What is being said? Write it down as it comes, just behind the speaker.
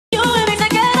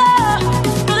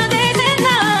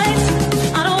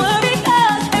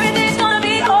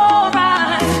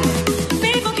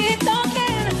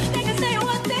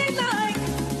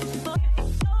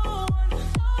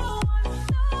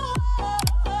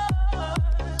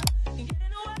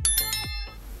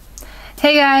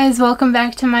Hey guys, welcome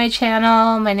back to my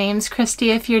channel. My name's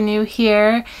Christy if you're new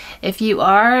here. If you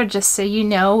are, just so you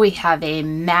know, we have a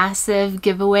massive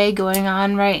giveaway going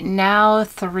on right now.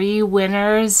 3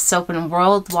 winners. It's open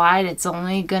worldwide. It's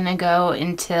only gonna go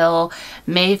until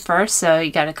May 1st, so you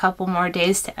got a couple more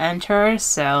days to enter,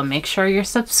 so make sure you're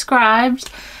subscribed.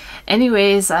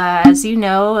 Anyways, as you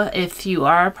know, if you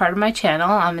are a part of my channel,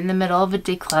 I'm in the middle of a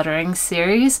decluttering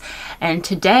series, and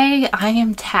today I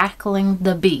am tackling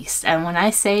the beast. And when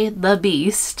I say the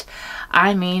beast,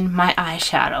 I mean my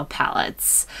eyeshadow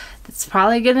palettes. It's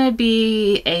probably gonna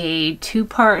be a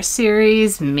 2-part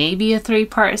series, maybe a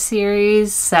 3-part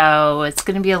series, so it's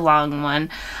gonna be a long one.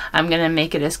 I'm gonna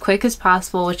make it as quick as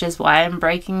possible, which is why I'm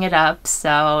breaking it up.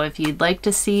 So if you'd like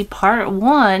to see part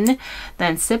 1,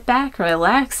 then sit back,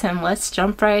 relax, and let's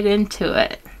jump right into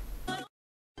it.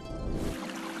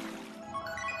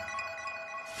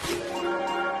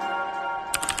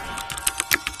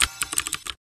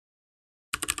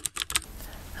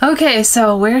 Okay,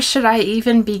 so where should I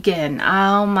even begin?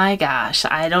 Oh my gosh,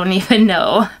 I don't even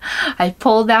know. I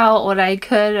pulled out what I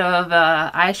could of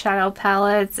eyeshadow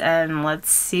palettes, and let's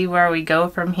see where we go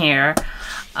from here.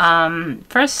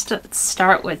 First, let's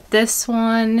start with this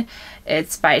one.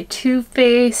 It's by Too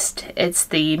Faced. It's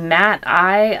the Matte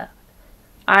Eye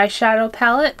eyeshadow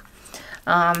palette.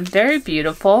 Very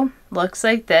beautiful. Looks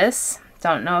like this.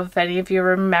 Don't know if any of you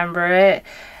remember it.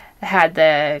 It had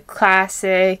the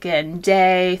classic and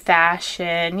day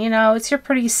fashion, you know, it's your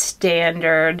pretty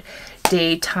standard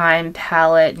daytime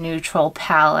palette, neutral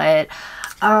palette.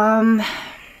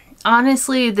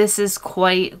 Honestly, this is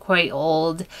quite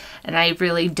old, and I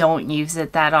really don't use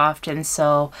it that often,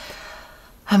 so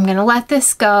I'm gonna let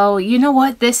this go. You know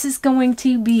what? This is going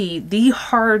to be the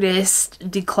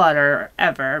hardest declutter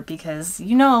ever because,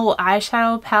 you know,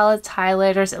 eyeshadow palettes,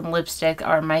 highlighters, and lipstick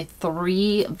are my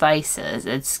 3 vices.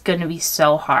 It's gonna be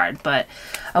so hard, but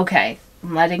okay,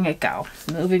 I'm letting it go.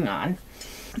 Moving on.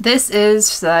 This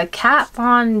is the Kat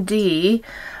Von D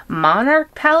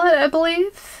Monarch palette, I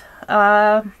believe.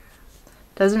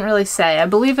 Doesn't really say. I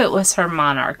believe it was her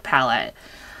Monarch palette.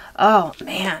 Oh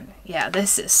man, yeah,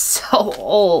 this is so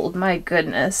old, my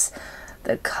goodness.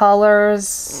 The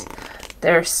colors,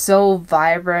 they're so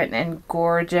vibrant and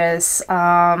gorgeous.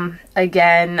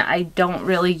 Again, I don't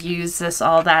really use this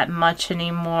all that much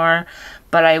anymore,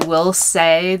 but I will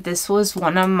say this was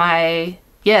one of my,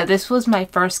 this was my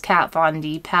first Kat Von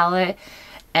D palette,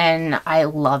 and I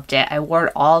loved it. I wore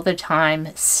it all the time.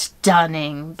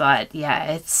 Stunning, but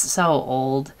yeah, it's so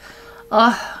old.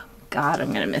 Oh God,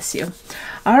 I'm gonna miss you.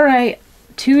 All right,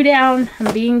 2 down.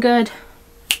 I'm being good.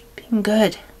 Being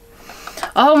good.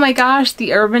 Oh my gosh,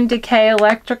 the Urban Decay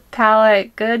Electric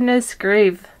palette. Goodness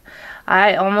grief.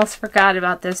 I almost forgot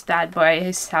about this bad boy. I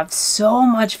used to have so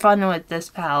much fun with this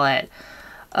palette.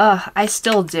 I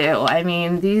still do. I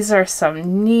mean, these are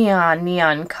some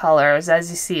neon colors.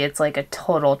 As you see, it's like a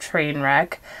total train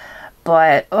wreck.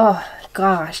 But, oh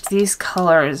gosh, these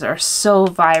colors are so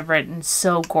vibrant and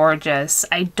so gorgeous.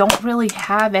 I don't really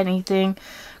have anything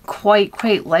quite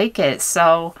like it,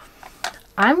 so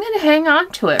I'm going to hang on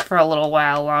to it for a little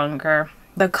while longer.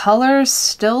 The colors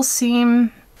still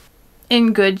seem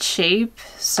in good shape,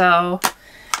 so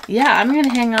yeah, I'm going to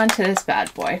hang on to this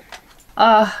bad boy.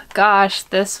 Oh gosh,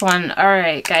 this one.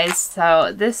 Alright guys,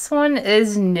 so this one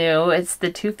is new. It's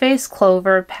the Too Faced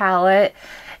Clover palette.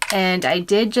 And I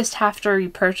did just have to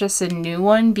repurchase a new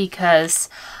one because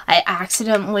I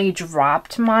accidentally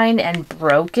dropped mine and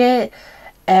broke it.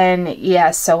 And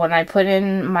yeah, so when I put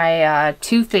in my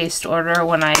Too Faced order,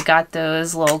 when I got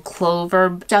those little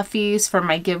clover stuffies for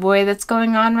my giveaway that's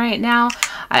going on right now,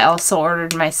 I also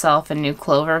ordered myself a new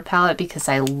clover palette because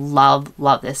I love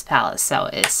this palette. So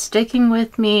it's sticking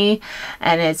with me,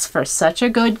 and it's for such a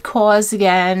good cause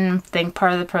again. I think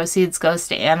part of the proceeds goes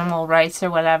to animal rights or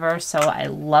whatever, so I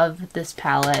love this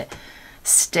palette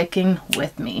sticking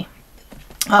with me.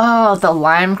 Oh, the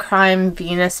Lime Crime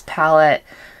Venus palette.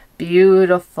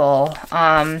 Beautiful.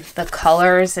 The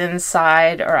colors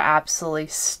inside are absolutely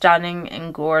stunning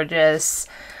and gorgeous.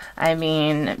 I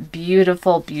mean,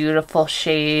 beautiful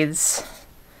shades.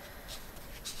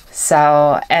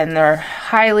 So, and they're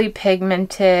highly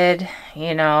pigmented.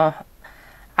 You know,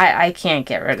 I can't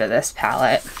get rid of this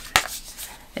palette.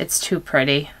 It's too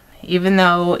pretty. Even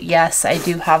though, yes, I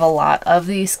do have a lot of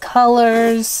these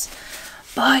colors.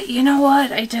 But you know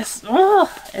what? I just,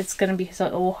 it's gonna be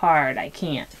so hard. I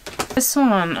can't. This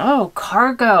one, oh,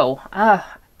 Cargo. I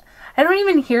don't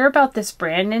even hear about this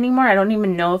brand anymore. I don't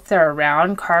even know if they're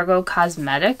around. Cargo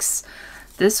Cosmetics.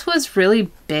 This was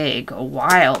really big a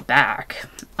while back.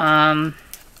 I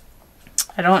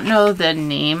don't know the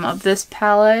name of this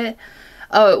palette.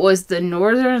 Oh, it was the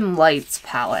Northern Lights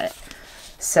palette.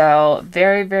 So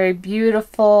very, very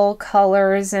beautiful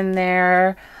colors in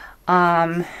there.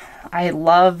 I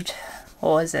loved, what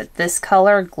was it? This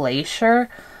color, Glacier.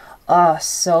 Oh,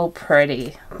 so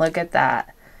pretty. Look at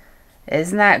that.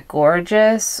 Isn't that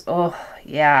gorgeous? Oh,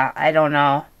 yeah, I don't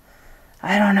know.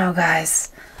 I don't know,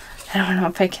 guys. I don't know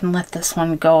if I can let this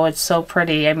one go. It's so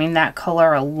pretty. I mean, that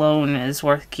color alone is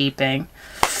worth keeping.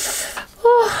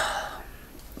 Oh,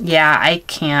 yeah, I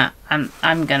can't.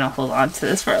 I'm gonna hold on to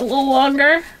this for a little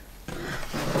longer.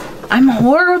 I'm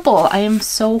horrible. I am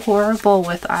so horrible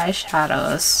with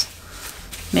eyeshadows.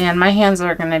 Man, my hands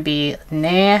are gonna be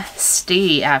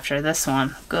nasty after this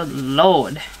one. Good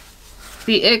Lord.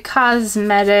 The IT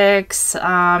Cosmetics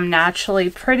Naturally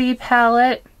Pretty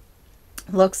palette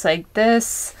looks like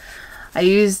this. I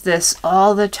used this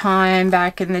all the time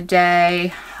back in the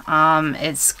day.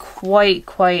 It's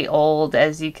quite old,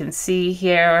 as you can see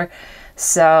here.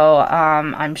 So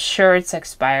I'm sure it's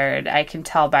expired. I can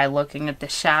tell by looking at the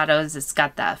shadows. It's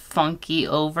got that funky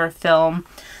over film.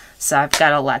 So I've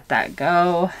got to let that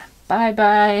go.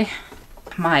 Bye-bye.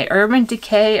 My Urban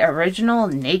Decay Original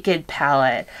Naked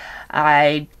palette.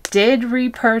 I did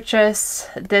repurchase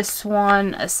this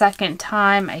one a second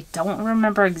time. I don't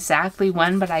remember exactly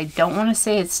when, but I don't want to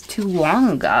say it's too long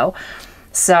ago.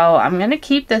 So I'm going to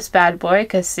keep this bad boy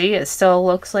because, see, it still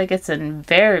looks like it's in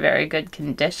very, very good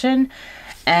condition.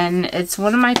 And it's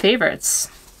one of my favorites.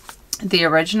 The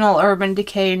original Urban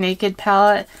Decay Naked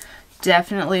palette,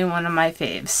 definitely one of my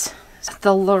faves.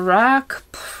 The Lorac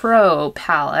Pro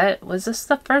palette, was this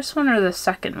the first one or the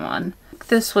second one?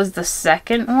 This was the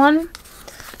second one.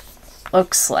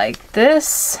 Looks like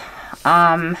this.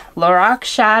 Lorac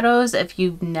shadows, if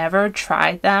you've never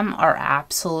tried them, are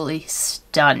absolutely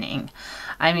stunning.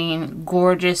 I mean,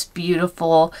 gorgeous,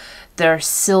 beautiful. They're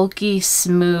silky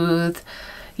smooth.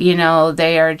 You know,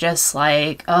 they are just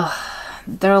like,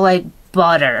 they're like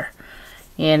butter,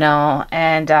 you know.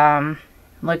 And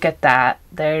look at that.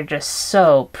 They're just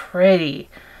so pretty.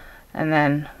 And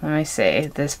then, let me see,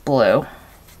 this blue.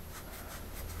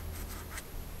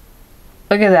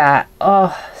 Look at that.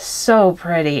 Oh, so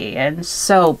pretty and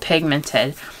so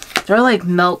pigmented. They're like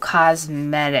Milk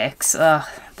Cosmetics. Ugh,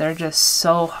 they're just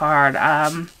so hard.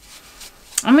 I'm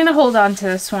going to hold on to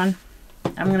this one.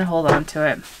 I'm going to hold on to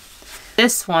it.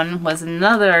 This one was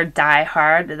another Die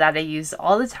Hard that I use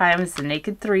all the time. It's the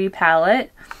Naked 3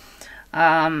 palette.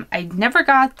 I never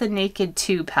got the Naked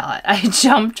 2 palette. I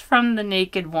jumped from the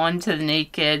Naked 1 to the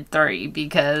Naked 3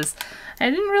 because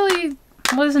I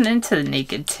wasn't into the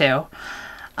Naked 2.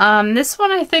 This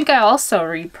one I think I also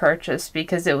repurchased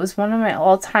because it was one of my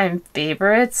all-time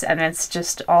favorites, and it's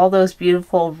just all those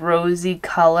beautiful rosy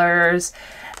colors.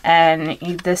 And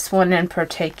this one in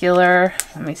particular,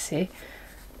 let me see,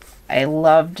 I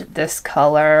loved this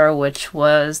color, which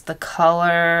was the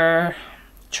color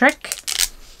Trick.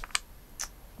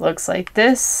 Looks like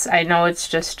this. I know it's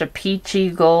just a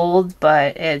peachy gold,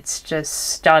 but it's just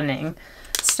stunning.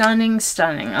 Stunning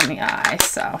on the eye.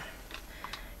 So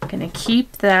gonna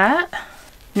keep that.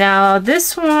 Now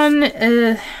this one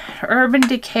is Urban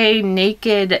Decay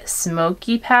Naked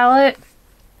Smoky palette.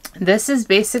 This is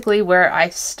basically where I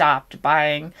stopped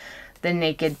buying the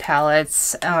Naked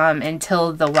palettes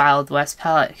until the Wild West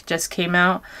palette just came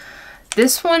out.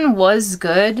 This one was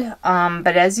good,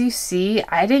 but as you see,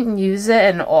 I didn't use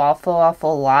it an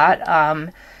awful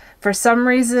lot. For some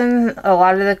reason, a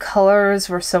lot of the colors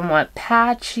were somewhat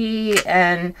patchy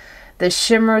and the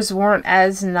shimmers weren't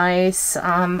as nice.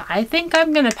 I think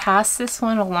I'm going to pass this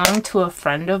one along to a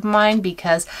friend of mine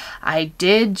because I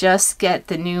did just get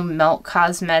the new Milk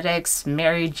Cosmetics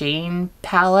Mary Jane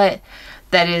palette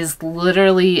that is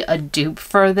literally a dupe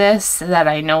for this that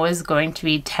I know is going to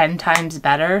be 10 times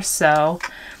better. So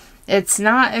it's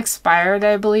not expired,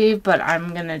 I believe, but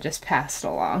I'm going to just pass it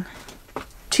along.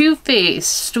 Too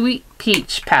Faced Sweet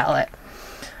Peach palette.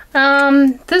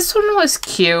 This one was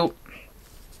cute.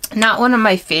 Not one of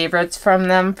my favorites from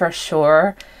them for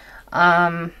sure.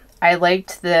 I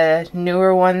liked the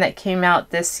newer one that came out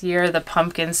this year, the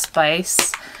Pumpkin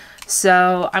Spice.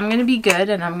 So I'm going to be good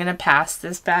and I'm going to pass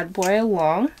this bad boy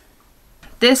along.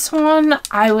 This one,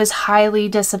 I was highly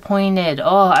disappointed.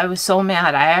 Oh, I was so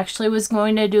mad. I actually was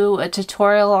going to do a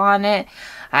tutorial on it.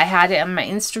 I had it on my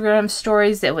Instagram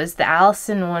stories. It was the Alice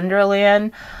in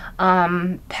Wonderland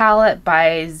palette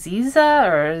by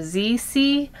Ziza or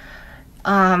ZC.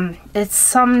 It's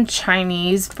some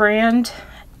Chinese brand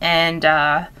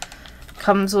and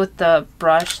comes with the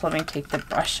brush. Let me take the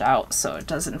brush out so it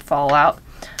doesn't fall out.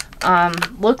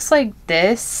 Looks like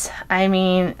this. I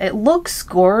mean, it looks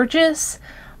gorgeous,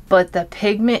 but the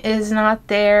pigment is not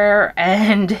there,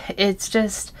 and it's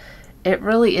just, it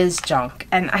really is junk.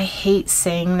 And I hate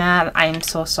saying that. I'm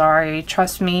so sorry.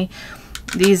 Trust me,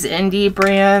 these indie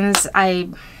brands, I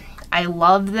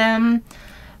love them,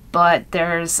 but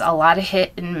there's a lot of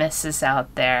hit and misses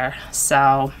out there.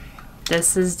 So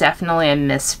this is definitely a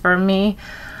miss for me.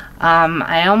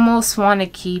 I almost want to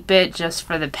keep it just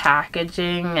for the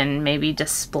packaging and maybe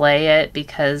display it,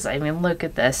 because I mean, look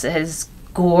at this, it is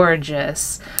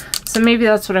gorgeous. So maybe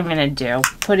that's what I'm gonna do,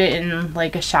 put it in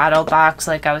like a shadow box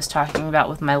like I was talking about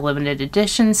with my limited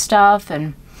edition stuff,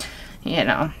 and you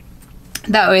know,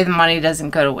 that way the money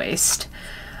doesn't go to waste.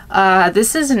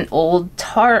 This is an old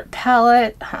Tarte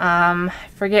palette. I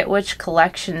forget which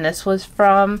collection this was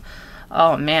from.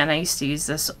 Oh man, I used to use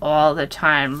this all the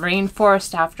time.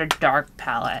 Rainforest After Dark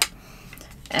palette.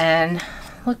 And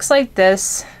looks like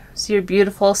this. It's your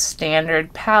beautiful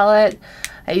standard palette.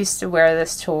 I used to wear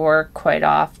this to work quite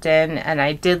often, and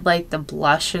I did like the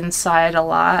blush inside a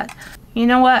lot. You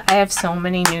know what? I have so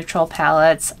many neutral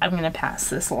palettes. I'm going to pass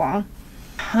this along.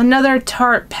 Another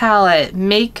Tarte palette,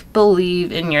 Make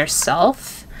Believe in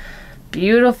Yourself.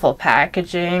 Beautiful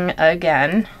packaging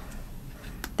again.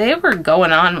 They were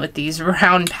going on with these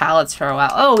round palettes for a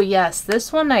while. Oh yes,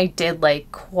 this one I did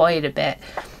like quite a bit,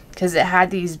 because it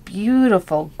had these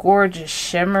beautiful, gorgeous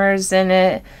shimmers in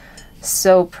it.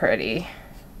 So pretty.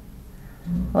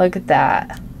 Look at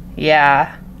that.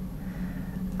 Yeah.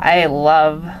 I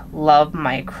love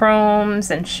my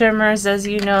chromes and shimmers, as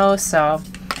you know, so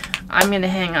I'm going to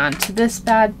hang on to this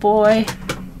bad boy.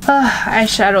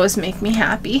 Eyeshadows make me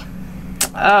happy.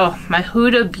 Oh, my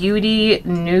Huda Beauty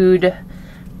Nude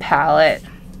palette.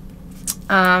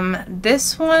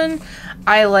 This one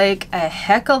I like a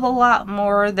heck of a lot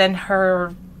more than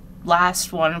her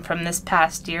last one from this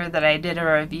past year that I did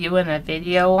a review and a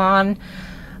video on.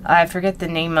 I forget the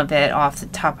name of it off the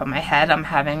top of my head. I'm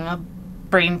having a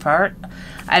brain fart.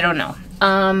 I don't know.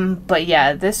 But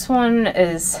yeah, this one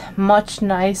is much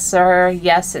nicer.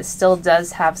 Yes, it still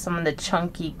does have some of the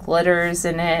chunky glitters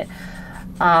in it.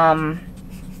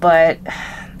 But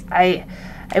I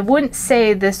wouldn't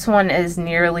say this one is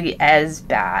nearly as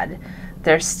bad.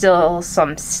 There's still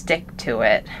some stick to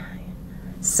it.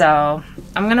 So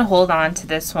I'm gonna hold on to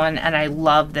this one, and I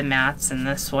love the mattes in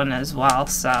this one as well.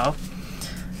 So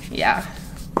yeah,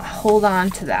 hold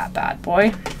on to that bad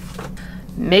boy.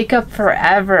 Makeup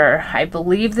Forever. I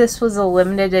believe this was a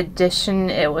limited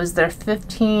edition. It was their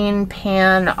 15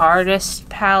 pan artist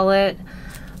palette.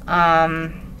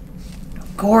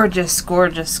 Gorgeous,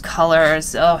 gorgeous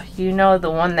colors. Oh, you know, the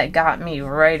one that got me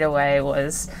right away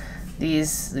was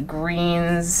these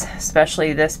greens,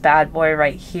 especially this bad boy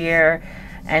right here,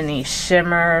 and these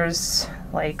shimmers,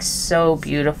 like so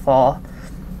beautiful.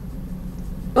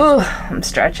 Ooh, I'm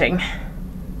stretching.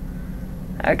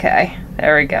 Okay,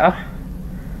 there we go.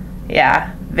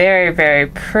 Yeah, very, very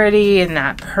pretty in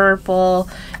that purple.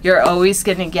 You're always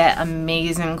going to get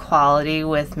amazing quality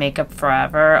with Makeup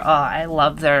Forever. Oh, I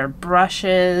love their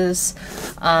brushes,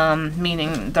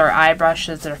 meaning their eye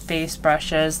brushes, their face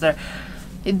brushes.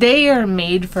 They are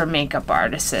made for makeup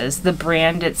artists. The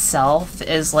brand itself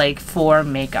is like for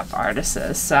makeup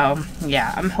artists. So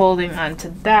yeah, I'm holding on to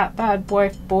that bad boy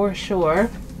for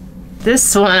sure.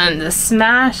 This one, the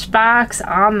Smashbox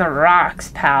On the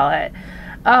Rocks palette.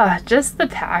 Oh, just the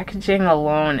packaging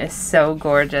alone is so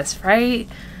gorgeous, right?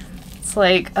 It's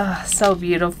like, oh, so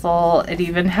beautiful. It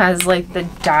even has like the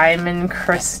diamond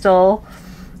crystal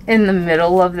in the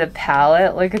middle of the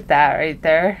palette. Look at that right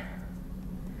there.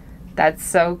 That's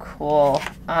so cool.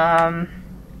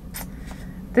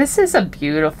 This is a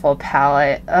beautiful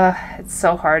palette. It's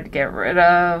so hard to get rid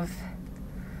of.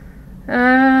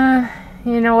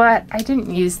 You know what? I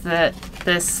didn't use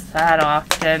this that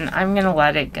often. I'm gonna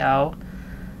let it go.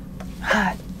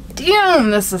 Damn,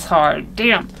 this is hard.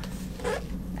 Damn.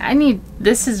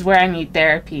 This is where I need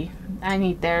therapy. I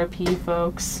need therapy,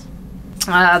 folks.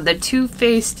 The Too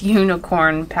Faced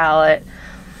Unicorn palette.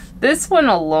 This one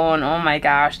alone, oh my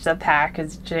gosh, the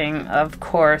packaging, of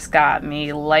course, got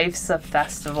me. Life's a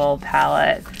Festival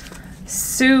palette.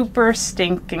 Super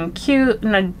stinking cute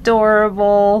and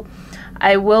adorable.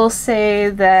 I will say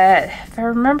that, if I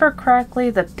remember correctly,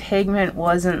 the pigment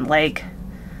wasn't like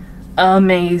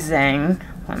amazing.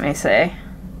 Let me see.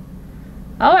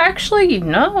 Oh, actually,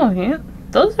 no. Yeah,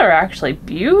 those are actually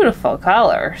beautiful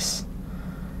colors.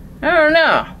 I don't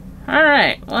know.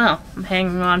 Alright, well, I'm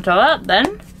hanging on to that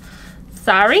then.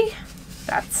 Sorry,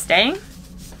 that's staying.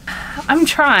 I'm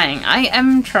trying. I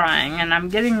am trying, and I'm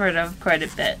getting rid of quite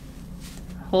a bit.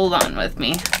 Hold on with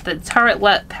me. The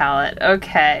Tartelette palette.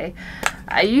 Okay.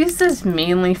 I use this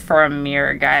mainly for a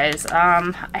mirror, guys.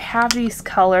 I have these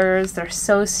colors. They're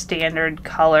so standard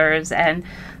colors, and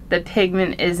the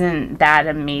pigment isn't that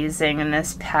amazing in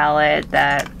this palette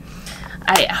that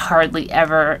I hardly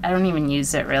ever, I don't even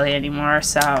use it really anymore,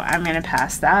 so I'm going to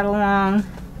pass that along.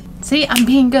 See, I'm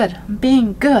being good. I'm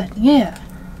being good, yeah.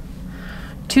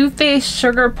 Too Faced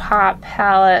Sugar Pop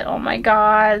palette. Oh my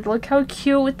god, look how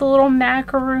cute with the little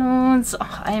macaroons.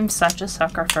 Oh, I am such a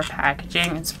sucker for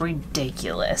packaging. It's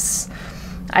ridiculous.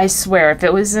 I swear, if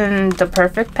it was in the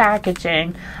perfect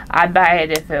packaging, I'd buy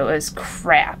it if it was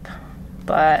crap.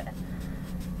 But,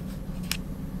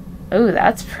 oh,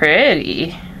 that's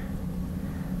pretty.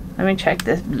 Let me check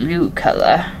this blue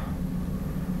color.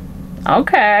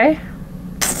 Okay.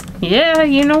 Yeah,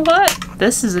 you know what?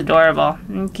 This is adorable.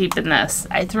 I'm keeping this.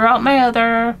 I threw out my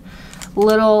other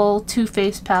little Too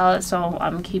Faced palette, so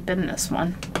I'm keeping this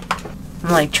one.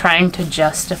 I'm like trying to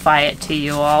justify it to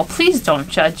you all. Please don't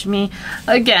judge me.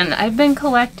 Again, I've been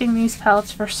collecting these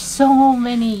palettes for so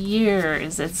many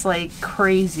years. It's like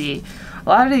crazy. A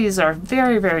lot of these are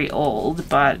very, very old,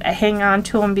 but I hang on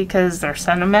to them because they're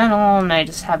sentimental and I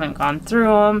just haven't gone through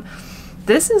them.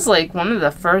 This is like one of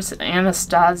the first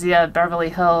Anastasia Beverly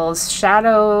Hills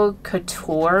Shadow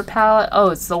Couture palette. Oh,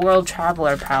 it's the World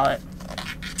Traveler palette.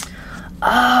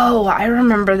 Oh, I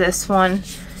remember this one.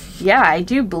 Yeah, I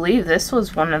do believe this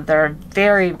was one of their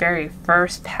very, very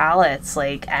first palettes,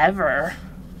 like, ever.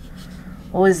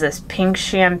 What was this? Pink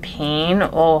Champagne?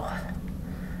 Oh,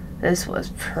 this was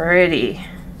pretty.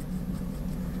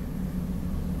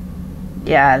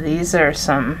 Yeah, these are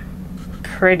some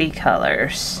pretty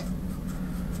colors.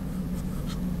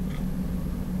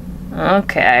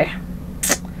 Okay.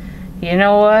 You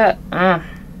know what?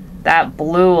 That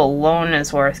blue alone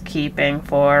is worth keeping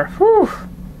for. Whew.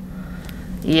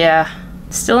 Yeah.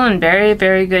 Still in very,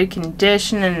 very good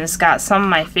condition, and it's got some of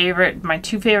my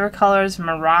two favorite colors,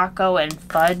 Morocco and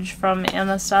Fudge from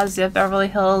Anastasia Beverly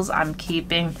Hills. I'm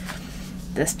keeping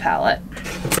this palette.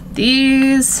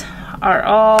 These are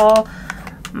all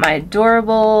my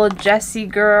adorable Jessie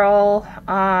Girl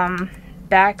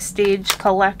Backstage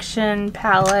Collection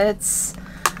palettes.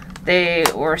 They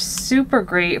were super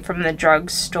great from the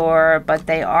drugstore, but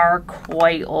they are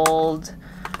quite old.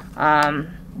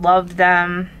 Loved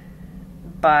them,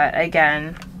 but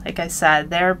again, like I said,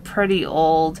 they're pretty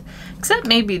old, except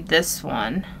maybe this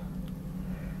one.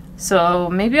 So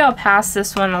maybe I'll pass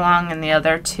this one along, and the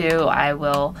other two I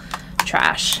will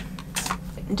trash.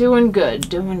 Doing good,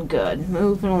 doing good.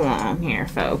 Moving along here,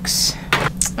 folks.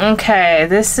 Okay,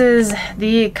 this is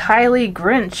the Kylie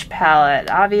Grinch palette.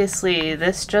 Obviously,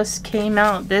 this just came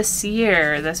out this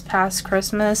year, this past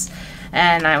Christmas,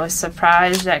 and I was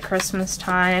surprised at Christmas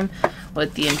time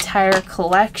with the entire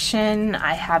collection.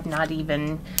 I have not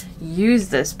even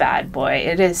used this bad boy.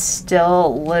 It is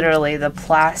still, literally, the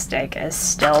plastic is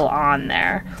still on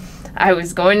there. I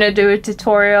was going to do a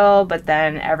tutorial, but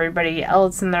then everybody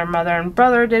else and their mother and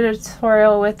brother did a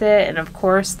tutorial with it, and of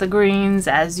course the greens.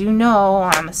 As you know,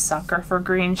 I'm a sucker for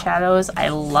green shadows. I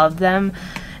love them,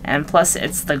 and plus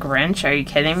it's the Grinch. Are you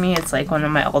kidding me? It's like one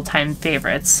of my all-time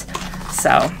favorites.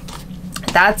 So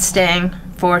that's staying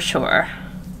for sure.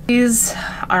 These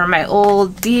are my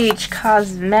old BH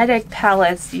Cosmetic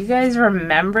palettes. Do you guys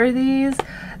remember these?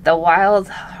 The Wild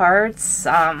Hearts,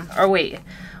 or wait,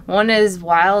 one is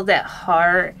Wild at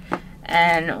Heart,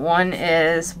 and one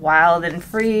is Wild and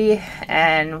Free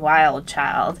and Wild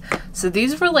Child. So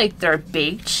these were like their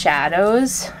baked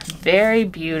shadows. Very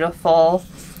beautiful.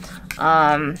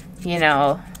 You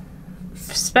know,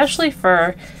 especially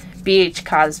for BH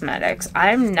Cosmetics.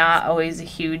 I'm not always a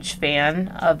huge fan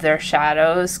of their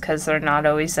shadows because they're not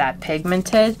always that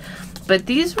pigmented, but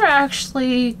these were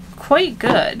actually quite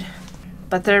good.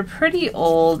 But they're pretty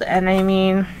old, and I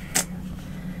mean,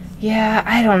 yeah,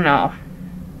 I don't know.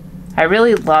 I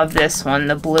really love this one,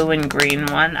 the blue and green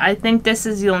one. I think this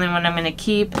is the only one I'm going to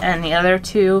keep, and the other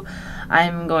two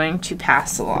I'm going to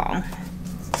pass along.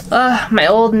 My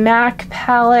old MAC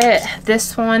palette.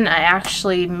 This one I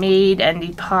actually made and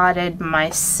depotted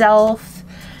myself,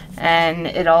 and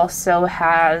it also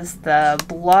has the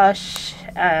blush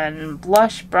and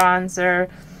blush bronzer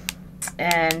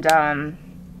and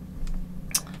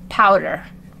powder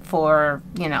for,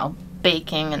 you know,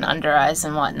 baking and under eyes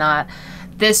and whatnot.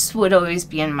 This would always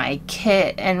be in my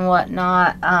kit and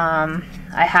whatnot. I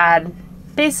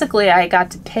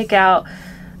got to pick out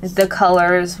the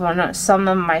colors, some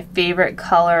of my favorite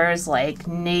colors, like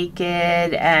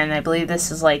Naked, and I believe this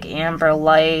is like Amber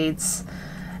Lights,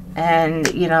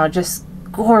 and you know, just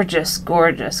gorgeous,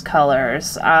 gorgeous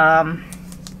colors.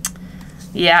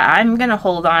 Yeah, I'm gonna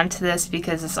hold on to this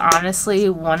because it's honestly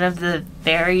one of the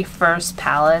very first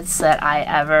palettes that I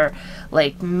ever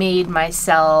like made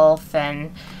myself,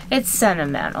 and it's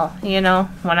sentimental, you know,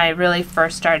 when I really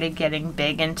first started getting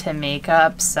big into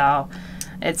makeup, so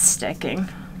it's sticking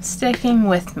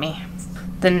with me.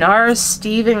 The NARS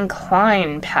Stephen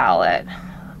Klein palette.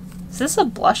 Is this a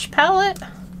blush palette?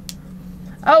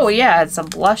 Oh yeah, it's a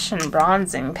blush and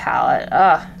bronzing palette.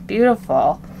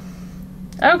 Beautiful.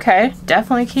 Okay,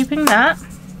 definitely keeping that.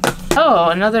 Oh,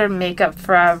 another Makeup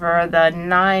Forever, the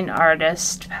 9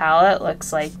 Artist palette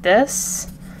looks like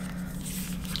this.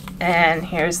 And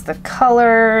here's the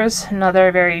colors,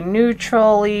 another very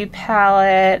neutral-y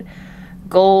palette.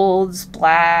 Golds,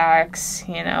 blacks,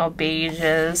 you know,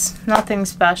 beiges, nothing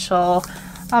special.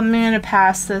 I'm gonna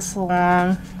pass this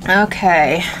along.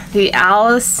 Okay, the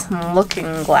Alice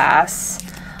Looking Glass.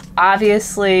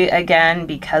 Obviously, again,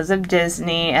 because of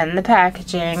Disney and the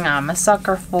packaging, I'm a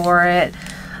sucker for it.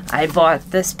 I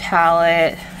bought this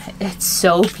palette. It's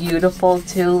so beautiful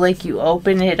too. Like, you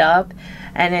open it up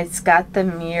and it's got the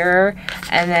mirror,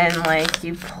 and then like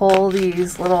you pull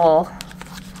these little,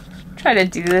 try to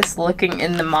do this looking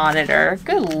in the monitor.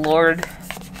 Good Lord.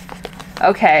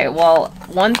 Okay, well,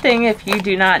 one thing if you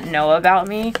do not know about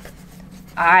me,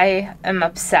 I am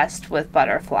obsessed with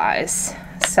butterflies.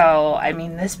 So, I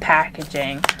mean, this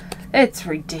packaging, it's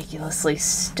ridiculously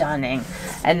stunning.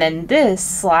 And then this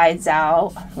slides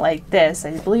out like this.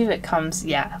 I believe it comes,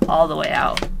 yeah, all the way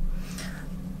out.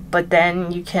 But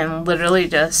then you can literally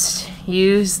just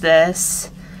use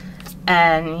this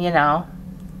and, you know,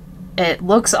 it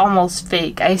looks almost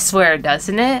fake, I swear,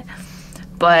 doesn't it?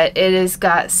 But it has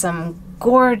got some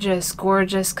gorgeous,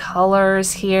 gorgeous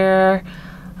colors here.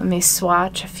 Let me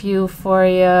swatch a few for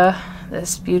you.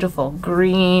 This beautiful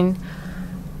green.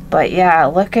 But yeah,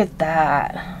 look at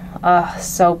that. Oh,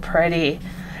 so pretty.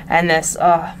 And this,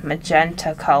 oh,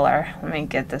 magenta color. Let me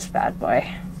get this bad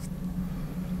boy.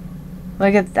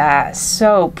 Look at that.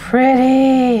 So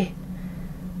pretty.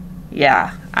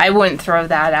 Yeah, I wouldn't throw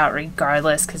that out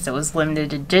regardless because it was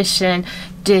limited edition.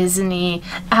 Disney,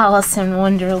 Alice in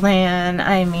Wonderland.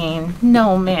 I mean,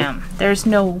 no ma'am. There's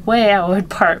no way I would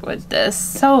part with this.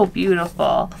 So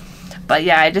beautiful. But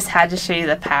yeah, I just had to show you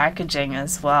the packaging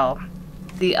as well.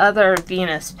 The other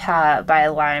Venus palette by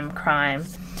Lime Crime.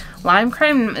 Lime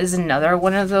Crime is another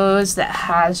one of those that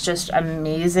has just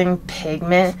amazing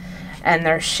pigment, and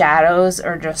their shadows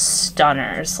are just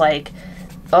stunners. Like,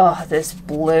 oh, this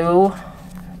blue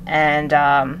and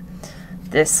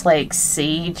this like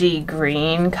sagey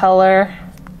green color.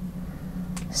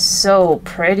 So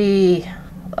pretty.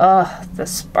 Oh, the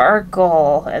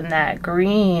sparkle and that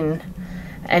green.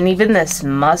 And even this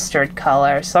mustard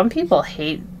color. Some people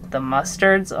hate the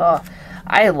mustards. Oh,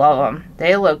 I love them.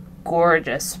 They look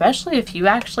gorgeous, especially if you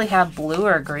actually have blue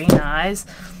or green eyes.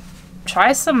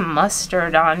 Try some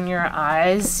mustard on your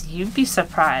eyes. You'd be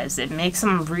surprised. It makes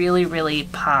them really, really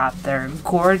pop. They're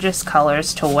gorgeous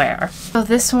colors to wear. So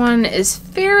this one is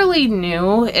fairly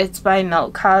new. It's by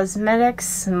Milk Cosmetics,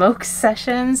 Smoke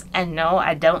Sessions. And no,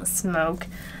 I don't smoke.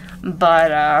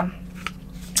 But,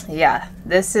 yeah,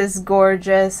 this is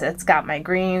gorgeous. It's got my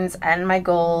greens and my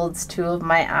golds, two of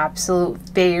my absolute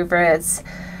favorites.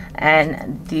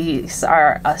 And these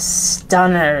are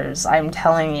stunners, I'm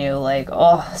telling you. Like,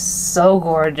 oh, so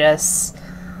gorgeous.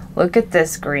 Look at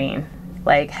this green.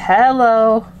 Like,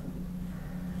 hello.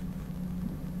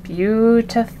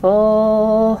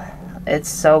 Beautiful. It's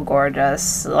so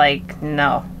gorgeous. Like,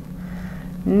 no.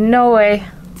 No way.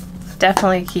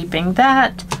 Definitely keeping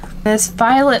that. This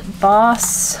Violet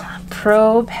Boss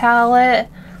Pro palette.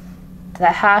 The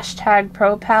hashtag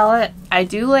Pro palette. I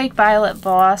do like Violet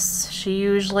Boss. She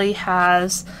usually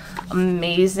has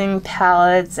amazing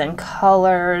palettes and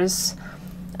colors,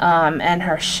 and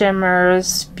her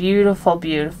shimmers. Beautiful,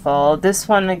 beautiful. This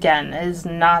one, again, is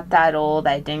not that old.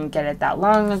 I didn't get it that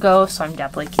long ago, so I'm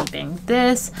definitely keeping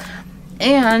this.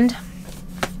 And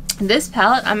this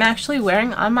palette I'm actually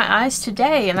wearing on my eyes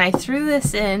today, and I threw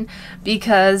this in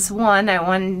because, one, I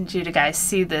wanted you to guys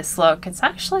see this look. It's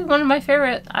actually one of my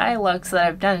favorite eye looks that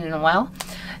I've done in a while.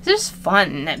 It's just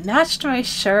fun. It matched my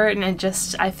shirt, and it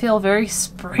just, I feel very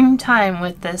springtime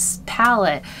with this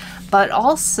palette. But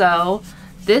also,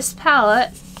 this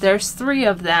palette, there's 3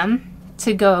 of them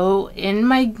to go in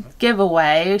my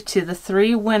giveaway to the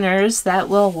 3 winners that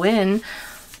will win.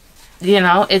 You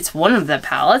know, it's one of the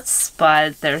palettes,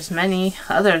 but there's many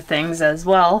other things as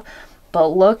well. But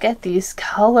look at these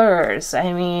colors.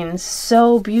 I mean,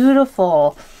 so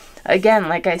beautiful. Again,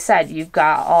 like I said, you've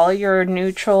got all your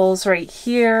neutrals right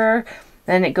here.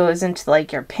 Then it goes into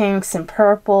like your pinks and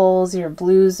purples, your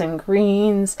blues and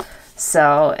greens.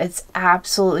 So it's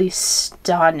absolutely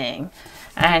stunning.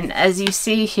 And as you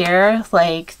see here,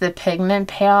 like the pigment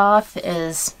payoff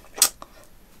is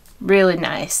really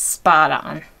nice, spot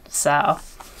on. So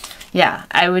yeah,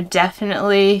 I would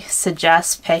definitely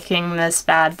suggest picking this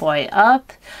bad boy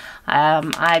up.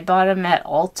 I bought them at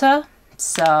Ulta.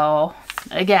 So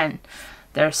again,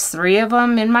 there's 3 of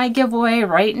them in my giveaway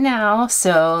right now.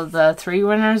 So the 3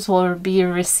 winners will be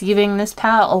receiving this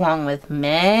palette along with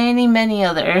many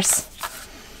others.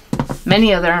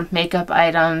 Many other makeup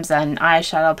items and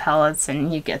eyeshadow palettes,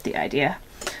 and you get the idea.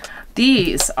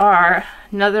 These are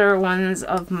another ones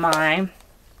of my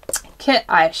kit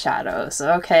eyeshadows.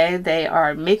 Okay, they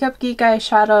are Makeup Geek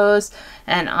eyeshadows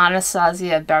and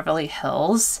Anastasia Beverly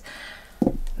Hills.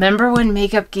 Remember when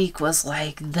Makeup Geek was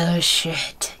like the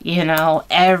shit? You know,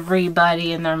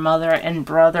 everybody and their mother and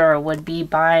brother would be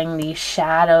buying these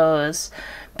shadows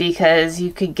because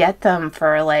you could get them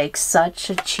for like such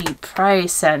a cheap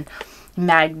price and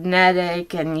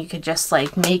magnetic, and you could just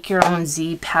like make your own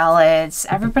Z palettes.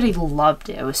 Everybody loved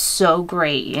it. It was so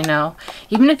great, you know.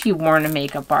 Even if you weren't a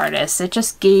makeup artist, it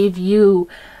just gave you,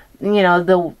 you know,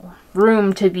 the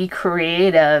room to be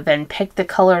creative and pick the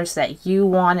colors that you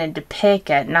wanted to pick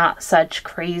at not such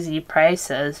crazy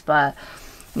prices. But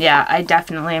yeah, I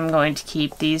definitely am going to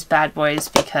keep these bad boys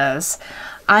because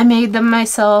I made them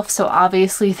myself, so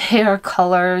obviously they are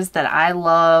colors that I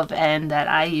love and that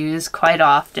I use quite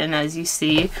often. As you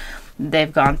see,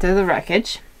 they've gone through the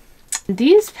wreckage.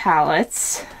 These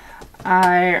palettes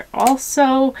are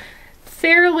also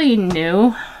fairly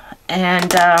new,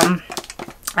 and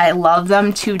I love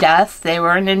them to death. They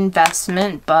were an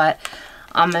investment, but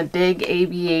I'm a big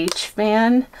ABH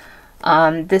fan.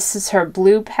 This is her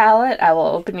blue palette. I will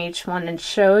open each one and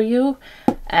show you.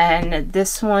 And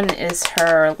this one is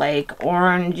her like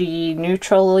orangey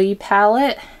neutrally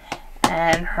palette,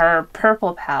 and her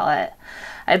purple palette.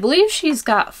 I believe she's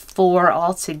got 4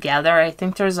 altogether. I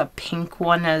think there's a pink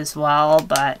one as well,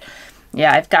 but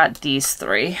yeah, I've got these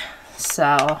 3.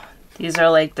 So these are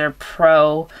like their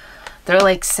pro. They're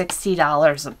like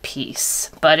 $60 a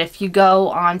piece. But if you go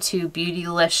onto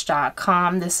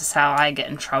beautylish.com, this is how I get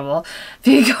in trouble. If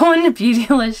you go into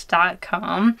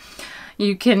beautylish.com,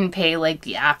 you can pay like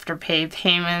the afterpay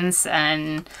payments,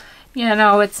 and you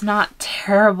know, it's not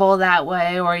terrible that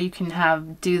way. Or you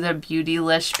can do the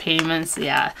Beautylish payments.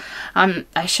 Yeah,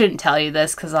 I shouldn't tell you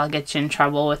this because I'll get you in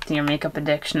trouble with your makeup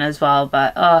addiction as well.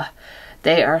 But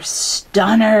they are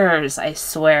stunners. I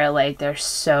swear, like they're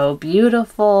so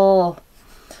beautiful.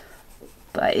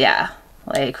 But yeah,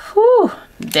 like whew,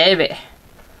 baby,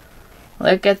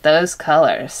 look at those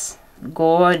colors,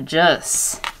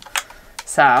 gorgeous.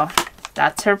 So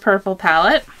that's her purple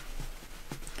palette.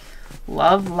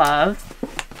 Love,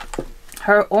 love.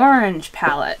 Her orange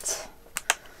palette.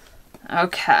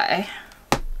 Okay.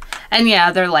 And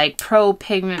yeah, they're like Pro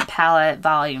Pigment Palette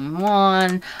Volume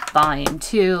 1, Volume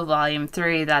 2, Volume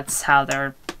 3. That's how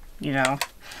they're, you know,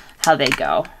 how they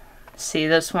go. See,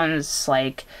 this one's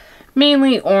like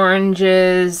mainly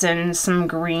oranges and some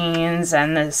greens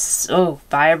and this, oh,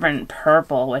 vibrant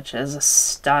purple, which is a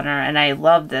stunner. And I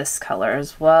love this color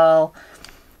as well.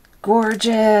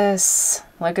 Gorgeous.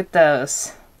 Look at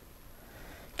those.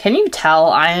 Can you tell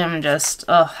I am just,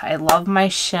 I love my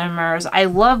shimmers. I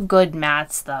love good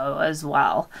mattes though as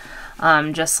well.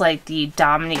 Just like the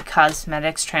Dominique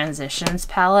Cosmetics Transitions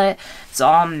palette. It's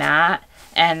all matte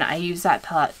and I use that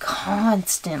palette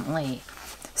constantly.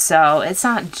 So it's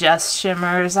not just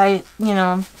shimmers. I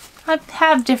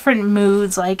have different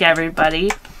moods like everybody.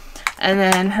 And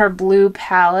then her blue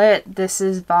palette, this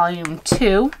is Volume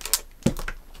 2.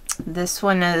 This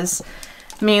one is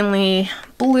mainly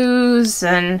blues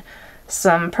and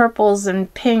some purples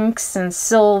and pinks and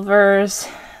silvers.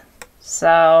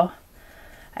 So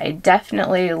I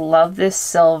definitely love this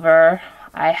silver.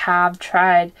 I have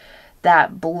tried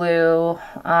that blue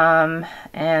and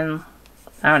I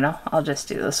don't know, I'll just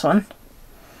do this one.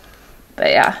 But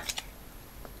yeah,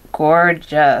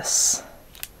 gorgeous.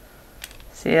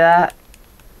 See that?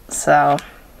 So,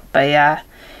 but yeah,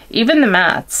 even the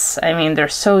mattes, I mean, they're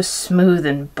so smooth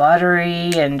and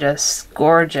buttery and just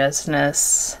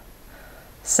gorgeousness.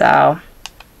 So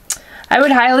I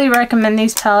would highly recommend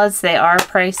these palettes. They are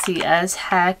pricey as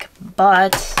heck,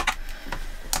 but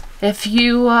if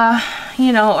you,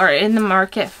 you know, are in the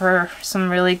market for some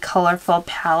really colorful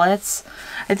palettes,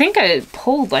 I think I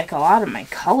pulled like a lot of my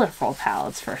colorful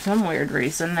palettes for some weird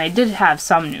reason. I did have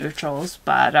some neutrals,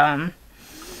 but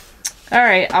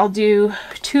alright, I'll do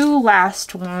 2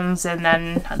 last ones and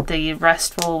then the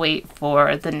rest will wait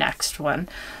for the next one.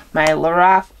 my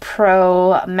Lorac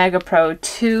Pro Mega Pro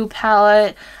 2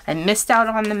 palette. I missed out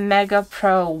on the Mega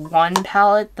Pro 1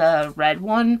 palette, the red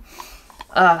one.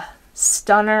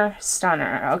 Stunner.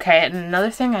 Okay, and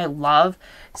another thing I love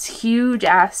is huge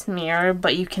ass mirror,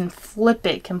 but you can flip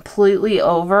it completely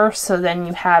over, so then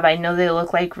you have, I know they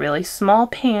look like really small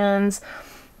pans,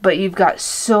 but you've got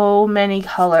so many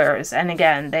colors, and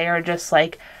again, they are just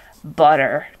like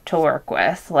butter to work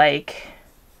with. Like,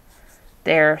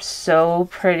 they're so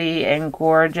pretty and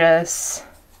gorgeous.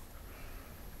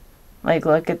 Like,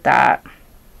 look at that.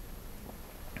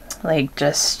 Like,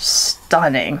 just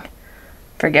stunning.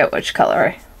 Forget which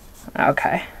color.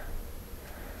 Okay.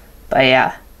 But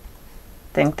yeah,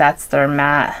 I think that's their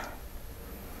matte.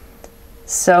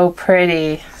 So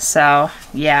pretty. So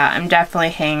yeah, I'm definitely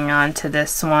hanging on to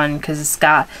this one because it's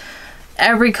got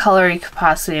every color you could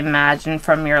possibly imagine,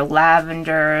 from your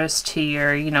lavenders to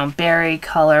your, you know, berry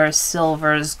colors,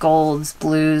 silvers, golds,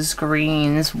 blues,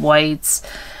 greens, whites,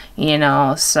 you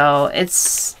know, so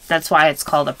that's why it's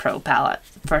called a pro palette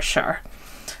for sure.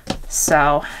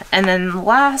 So, and then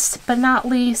last but not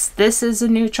least, this is a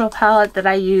neutral palette that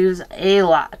I use a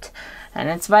lot, and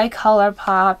it's by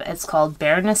ColourPop. It's called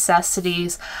Bare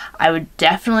Necessities. I would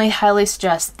definitely highly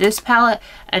suggest this palette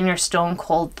and your Stone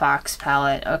Cold Fox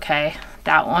palette, okay?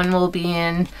 That one will be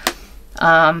in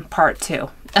part 2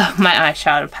 of my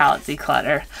eyeshadow palette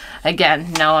declutter.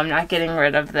 Again, no, I'm not getting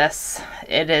rid of this.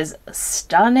 It is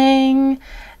stunning,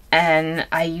 and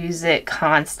I use it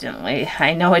constantly.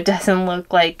 I know it doesn't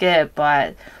look like it,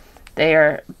 but they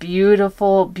are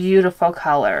beautiful, beautiful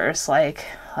colors. Like,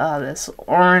 this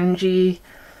orangey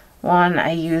one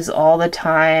I use all the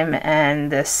time,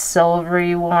 and this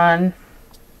silvery one.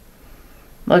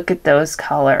 Look at those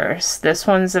colors. This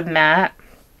one's a matte,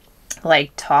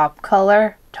 like top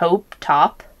color, taupe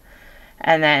top,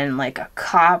 and then like a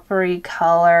coppery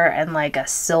color and like a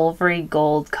silvery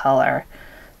gold color.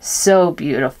 So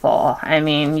beautiful. I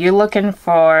mean, you're looking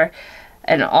for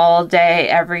an all-day,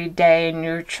 everyday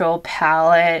neutral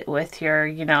palette with your,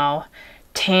 you know,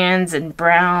 tans and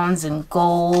browns and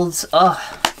golds.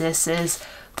 Oh, this is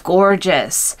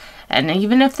gorgeous. And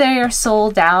even if they are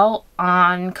sold out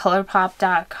on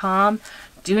ColourPop.com,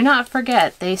 do not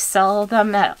forget they sell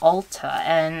them at Ulta,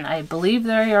 and I believe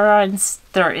they're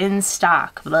in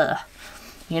stock. Blah.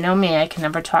 You know me, I can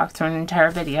never talk through an entire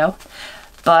video.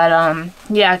 But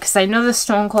yeah, because I know the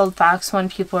Stone Cold Fox one,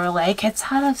 people are like,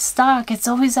 it's out of stock. It's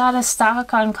always out of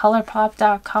stock on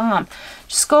ColourPop.com.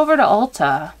 Just go over to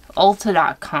Ulta.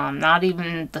 Ulta.com, not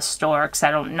even the store, because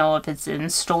I don't know if it's in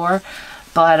store.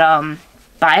 But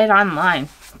buy it online,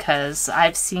 because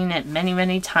I've seen it many,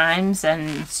 many times, and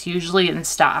it's usually in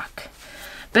stock.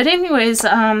 But anyways,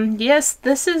 yes,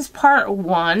 this is part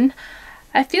 1.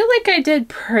 I feel like I did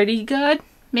pretty good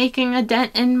making a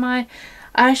dent in my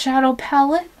eyeshadow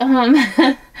palette.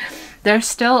 There's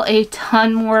still a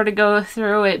ton more to go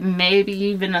through. It may be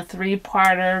even a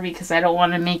 3-parter because I don't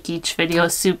want to make each video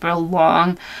super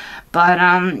long. But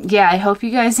yeah, I hope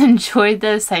you guys enjoyed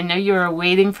this. I know you were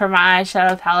waiting for my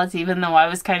eyeshadow palettes, even though I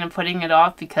was kind of putting it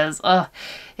off because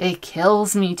it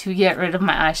kills me to get rid of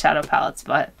my eyeshadow palettes.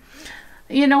 But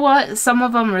you know what? Some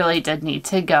of them really did need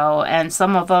to go, and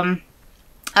some of them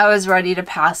I was ready to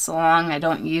pass along. I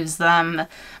don't use them.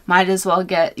 Might as well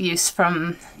get use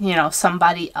from, you know,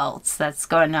 somebody else that's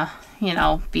going to, you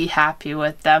know, be happy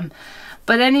with them.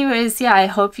 But anyways, yeah, I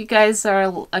hope you guys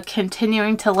are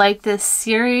continuing to like this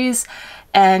series.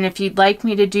 And if you'd like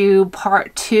me to do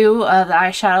part 2 of the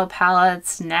eyeshadow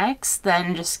palettes next,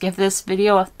 then just give this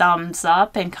video a thumbs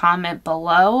up and comment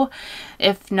below.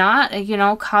 If not, you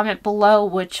know, comment below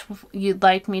which you'd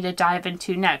like me to dive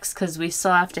into next, because we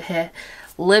still have to hit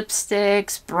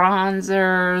lipsticks,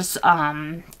 bronzers,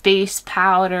 face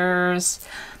powders,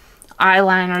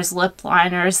 eyeliners, lip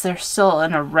liners. There's still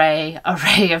an array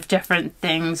of different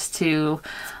things to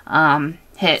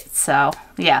hit. So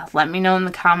yeah, let me know in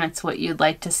the comments what you'd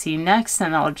like to see next,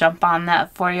 and I'll jump on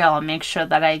that for you. I'll make sure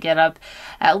that I get up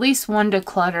at least one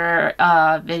declutter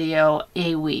video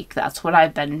a week. That's what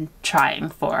I've been trying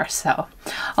for, so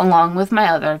along with my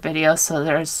other videos, so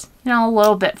there's, you know, a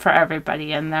little bit for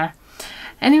everybody in there.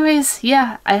 Anyways,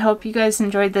 yeah, I hope you guys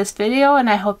enjoyed this video, and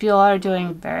I hope you all are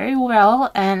doing very well,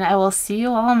 and I will see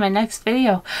you all in my next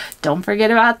video. Don't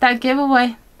forget about that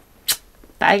giveaway.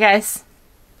 Bye, guys.